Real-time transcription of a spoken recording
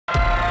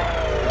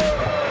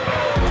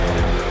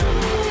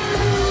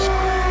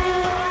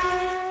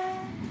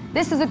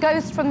This is a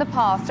ghost from the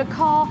past, a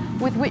car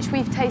with which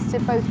we've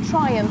tasted both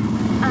triumph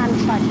and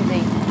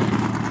tragedy.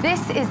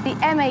 This is the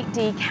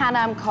M8D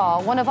Can-Am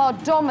car, one of our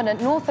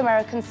dominant North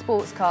American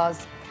sports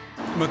cars.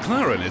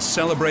 McLaren is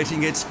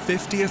celebrating its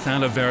 50th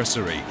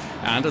anniversary,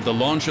 and at the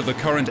launch of the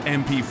current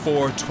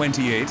MP4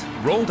 28,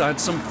 rolled out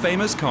some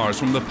famous cars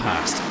from the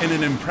past in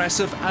an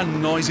impressive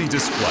and noisy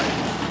display.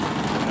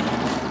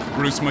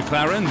 Bruce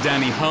McLaren,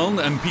 Danny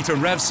Hulme and Peter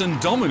Revson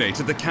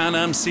dominated the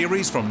Can-Am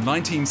series from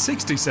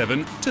 1967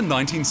 to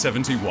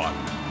 1971.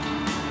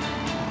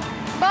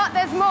 But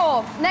there's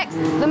more. Next,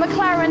 the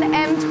McLaren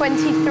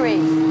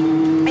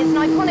M23. It's an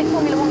iconic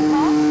Formula One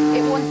car.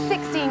 It won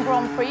 16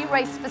 Grand Prix,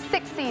 raced for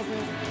 6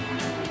 seasons.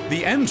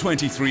 The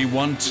M23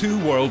 won 2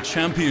 World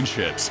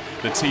Championships,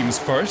 the team's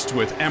first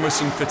with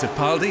Emerson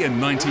Fittipaldi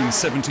in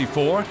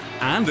 1974,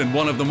 and in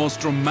one of the most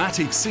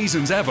dramatic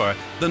seasons ever,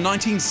 the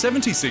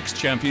 1976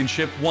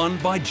 championship won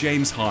by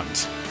James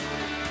Hunt.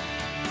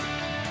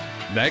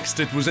 Next,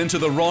 it was into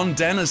the Ron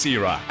Dennis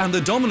era and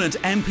the dominant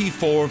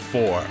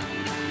MP4-4.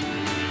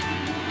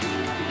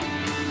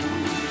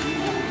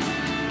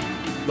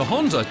 The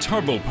Honda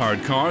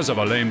turbo-powered cars of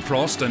Alain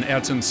Prost and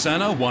Ayrton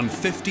Senna won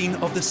 15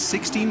 of the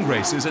 16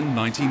 races in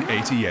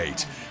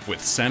 1988,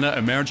 with Senna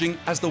emerging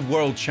as the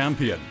world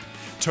champion.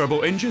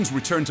 Turbo engines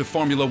returned to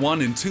Formula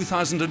One in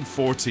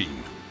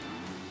 2014.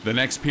 The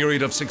next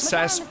period of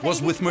success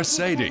was with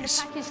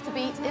Mercedes. Package to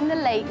beat in the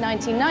late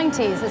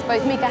 1990s, as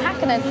both Mika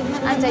Hakkinen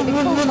and David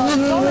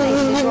Coulthard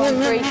dominated the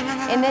Grand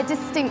Prix in their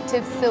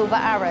distinctive silver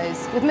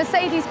arrows. With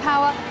Mercedes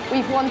power,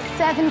 we've won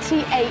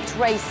 78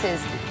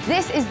 races.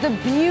 This is the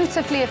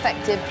beautifully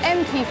effective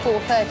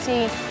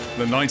MP413.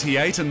 The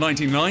 98 and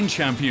 99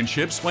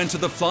 championships went to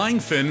the flying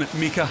Finn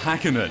Mika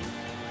Hakkinen.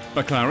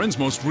 McLaren's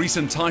most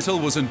recent title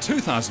was in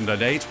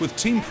 2008 with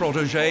team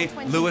protege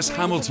Lewis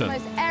Hamilton. The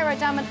most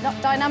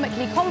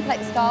aerodynamically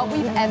complex car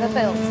we've ever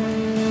built.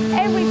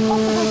 Every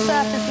possible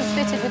surface was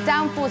fitted with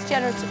downforce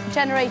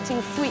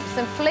generating sweeps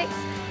and flicks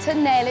to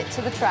nail it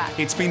to the track.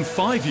 It's been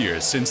 5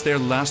 years since their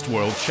last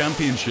World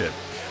Championship,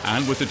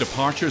 and with the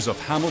departures of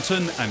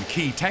Hamilton and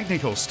key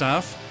technical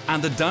staff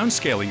and the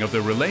downscaling of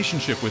their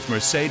relationship with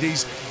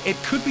Mercedes, it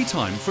could be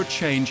time for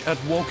change at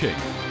Woking.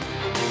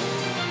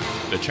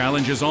 The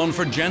challenge is on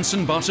for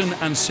Jenson Button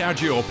and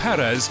Sergio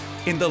Perez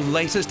in the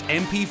latest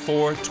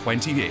MP4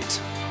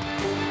 28.